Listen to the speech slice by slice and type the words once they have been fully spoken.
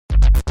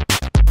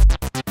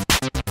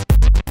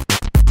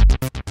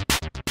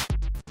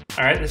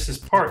Alright, this is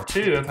part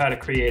 2 of how to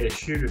create a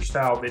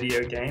shooter-style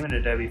video game in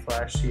Adobe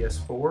Flash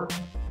CS4.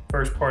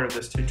 First part of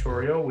this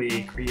tutorial,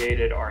 we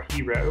created our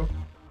hero,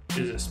 which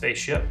is a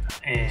spaceship,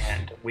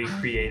 and we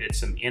created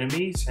some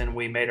enemies, and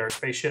we made our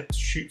spaceship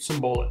shoot some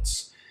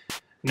bullets.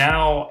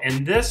 Now,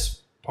 in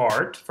this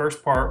part,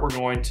 first part, we're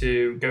going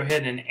to go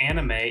ahead and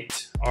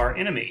animate our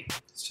enemy.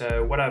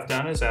 So what I've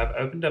done is I've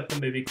opened up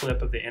the movie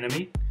clip of the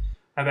enemy,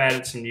 I've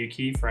added some new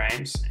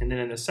keyframes, and then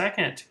in the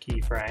second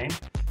keyframe,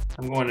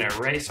 I'm going to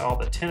erase all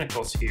the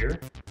tentacles here.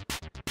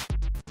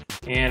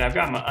 And I've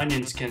got my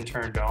onion skin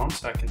turned on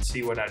so I can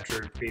see what I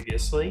drew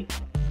previously.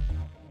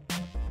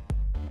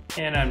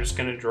 And I'm just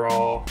going to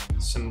draw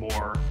some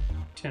more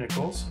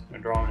tentacles. I'm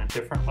going to draw them in a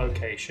different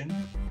location.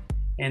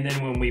 And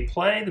then when we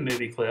play the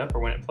movie clip, or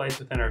when it plays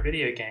within our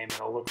video game,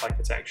 it'll look like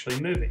it's actually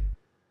moving.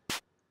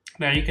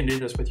 Now you can do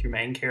this with your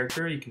main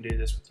character, you can do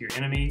this with your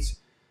enemies.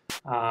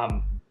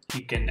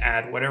 You can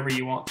add whatever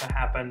you want to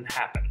happen.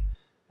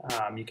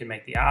 You can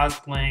make the eyes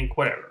blink,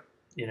 whatever,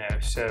 you know.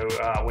 So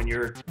when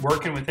you're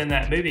working within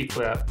that movie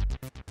clip,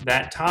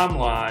 that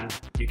timeline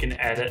you can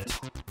edit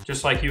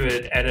just like you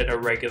would edit a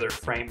regular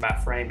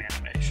frame-by-frame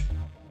animation.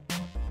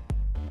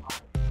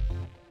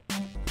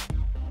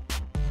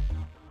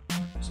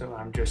 So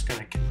I'm just going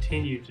to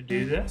continue to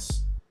do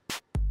this.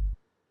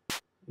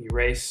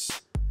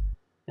 Erase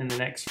in the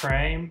next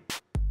frame,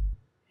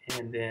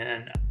 and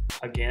then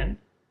again,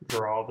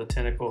 draw the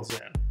tentacles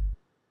in.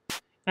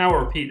 Now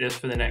we'll repeat this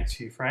for the next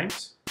few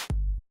frames.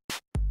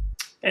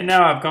 And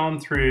now I've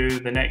gone through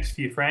the next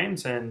few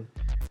frames and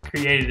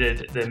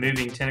created the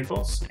moving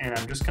tentacles, and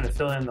I'm just going to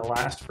fill in the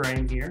last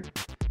frame here.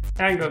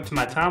 Now I can go up to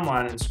my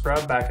timeline and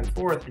scrub back and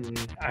forth,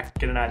 and I can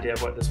get an idea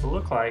of what this will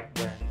look like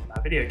when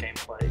my video game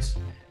plays.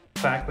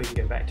 In fact, we can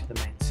go back to the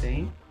main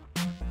scene.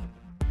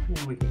 And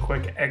we can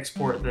quick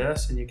export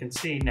this, and you can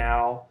see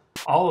now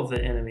all of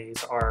the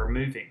enemies are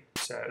moving.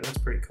 So that's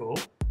pretty cool.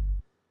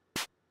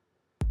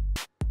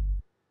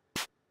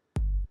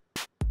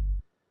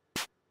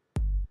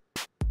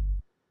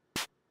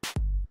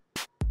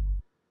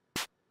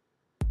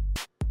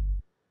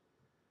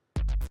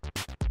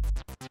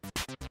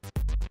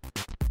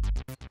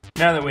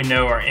 Now that we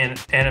know our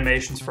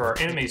animations for our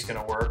enemies going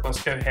to work,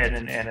 let's go ahead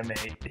and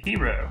animate the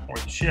hero, or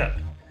the ship.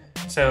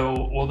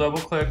 So we'll double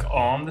click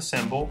on the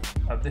symbol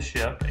of the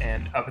ship,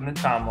 and up in the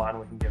timeline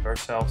we can give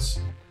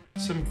ourselves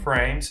some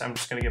frames. I'm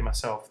just going to give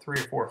myself 3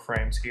 or 4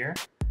 frames here.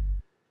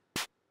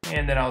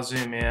 And then I'll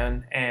zoom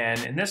in,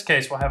 and in this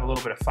case we'll have a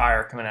little bit of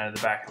fire coming out of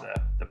the back of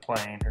the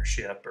plane or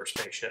ship or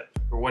spaceship,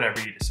 or whatever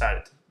you decide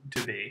it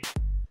to be.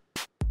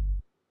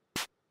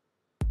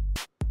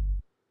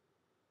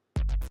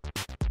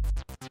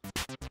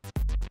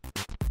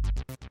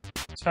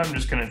 So I'm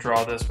just going to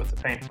draw this with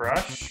the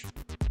paintbrush,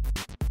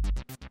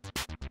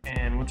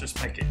 and we'll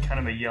just make it kind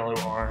of a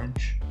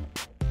yellow-orange.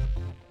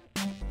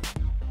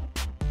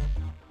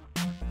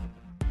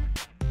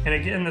 And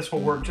again, this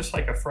will work just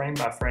like a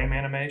frame-by-frame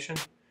animation.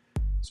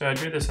 So I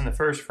drew this in the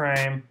first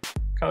frame,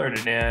 colored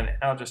it in, and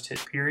I'll just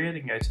hit period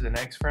and go to the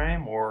next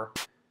frame, or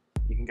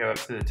you can go up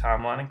to the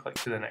timeline and click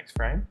to the next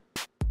frame.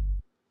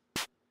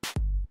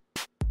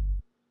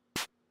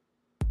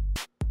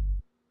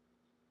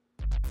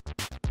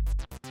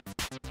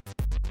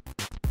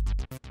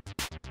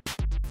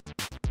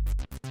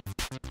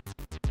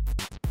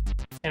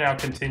 And I'll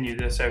continue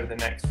this over the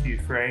next few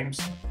frames,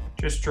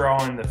 just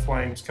drawing the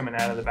flames coming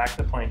out of the back of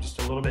the plane just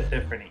a little bit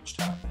different each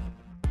time.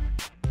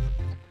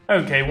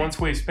 Okay, once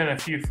we've spent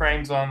a few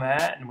frames on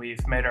that and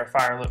we've made our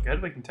fire look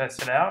good, we can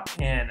test it out,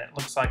 and it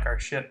looks like our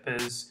ship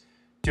is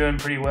doing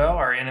pretty well.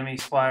 Our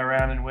enemies fly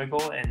around and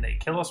wiggle, and they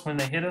kill us when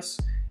they hit us,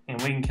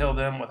 and we can kill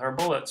them with our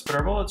bullets. But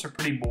our bullets are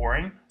pretty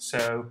boring,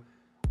 so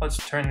let's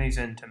turn these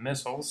into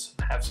missiles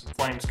and have some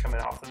flames coming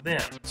off of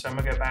them. So I'm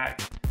going to go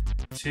back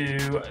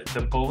to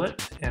the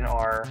bullet in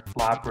our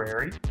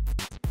library,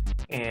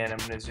 and I'm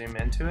going to zoom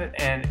into it,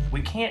 and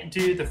we can't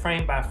do the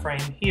frame by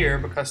frame here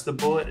because the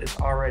bullet is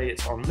already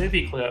its own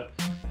movie clip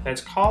that's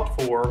called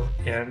for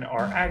in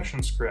our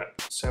action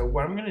script. So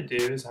what I'm going to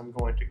do is I'm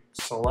going to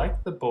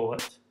select the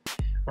bullet,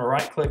 or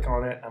right click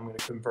on it, I'm going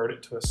to convert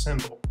it to a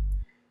symbol.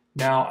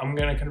 Now I'm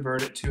going to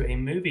convert it to a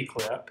movie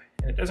clip,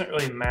 and it doesn't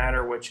really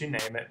matter what you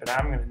name it, but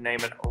I'm going to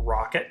name it a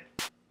rocket.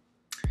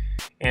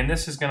 And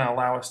this is going to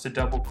allow us to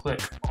double click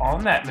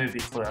on that movie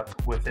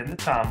clip within the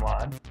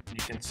timeline. You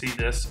can see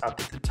this up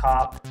at the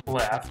top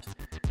left.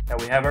 Now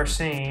we have our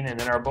scene and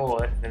then our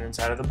bullet, and then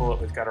inside of the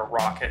bullet we've got a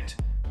rocket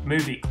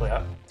movie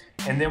clip.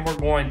 And then we're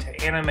going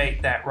to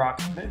animate that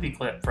rocket movie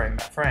clip frame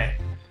by frame.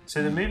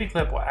 So the movie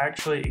clip will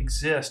actually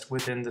exist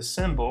within the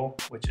symbol,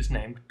 which is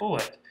named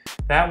bullet.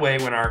 That way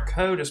when our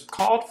code is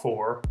called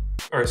for,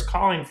 or is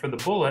calling for the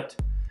bullet,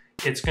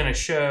 it's going to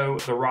show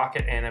the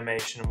rocket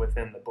animation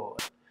within the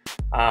bullet.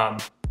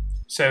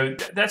 So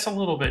that's a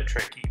little bit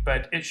tricky,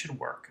 but it should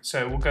work.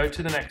 So we'll go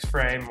to the next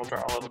frame, we'll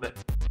draw a little bit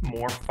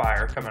more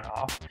fire coming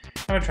off.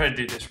 I'm going to try to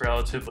do this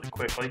relatively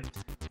quickly.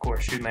 Of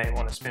course, you may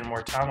want to spend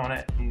more time on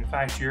it. In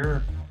fact,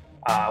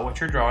 what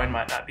you're drawing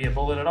might not be a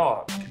bullet at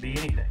all. It could be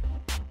anything.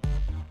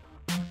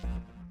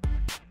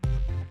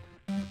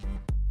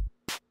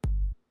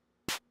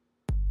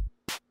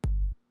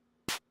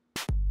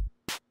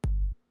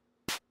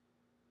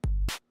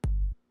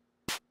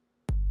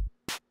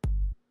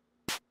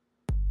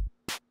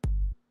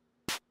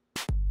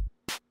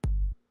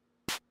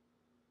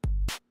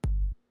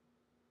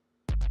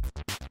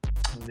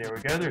 There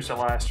we go. There's the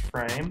last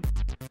frame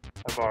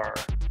of our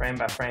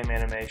frame-by-frame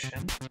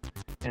animation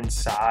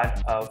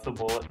inside of the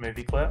bullet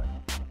movie clip.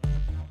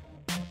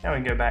 Now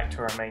we can go back to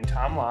our main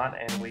timeline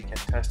and we can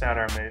test out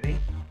our movie.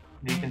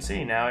 You can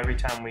see now every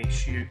time we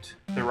shoot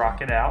the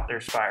rocket out,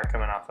 there's fire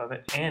coming off of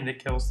it, and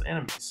it kills the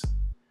enemies.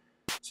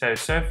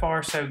 So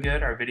far so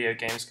good. Our video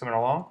game is coming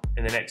along.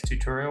 In the next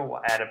tutorial,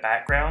 we'll add a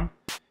background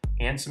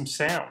and some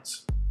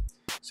sounds.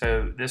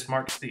 So this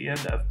marks the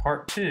end of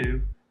part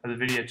 2 of the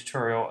video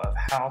tutorial of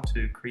how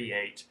to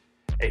create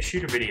a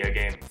shooter video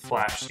game with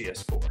Flash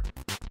CS4.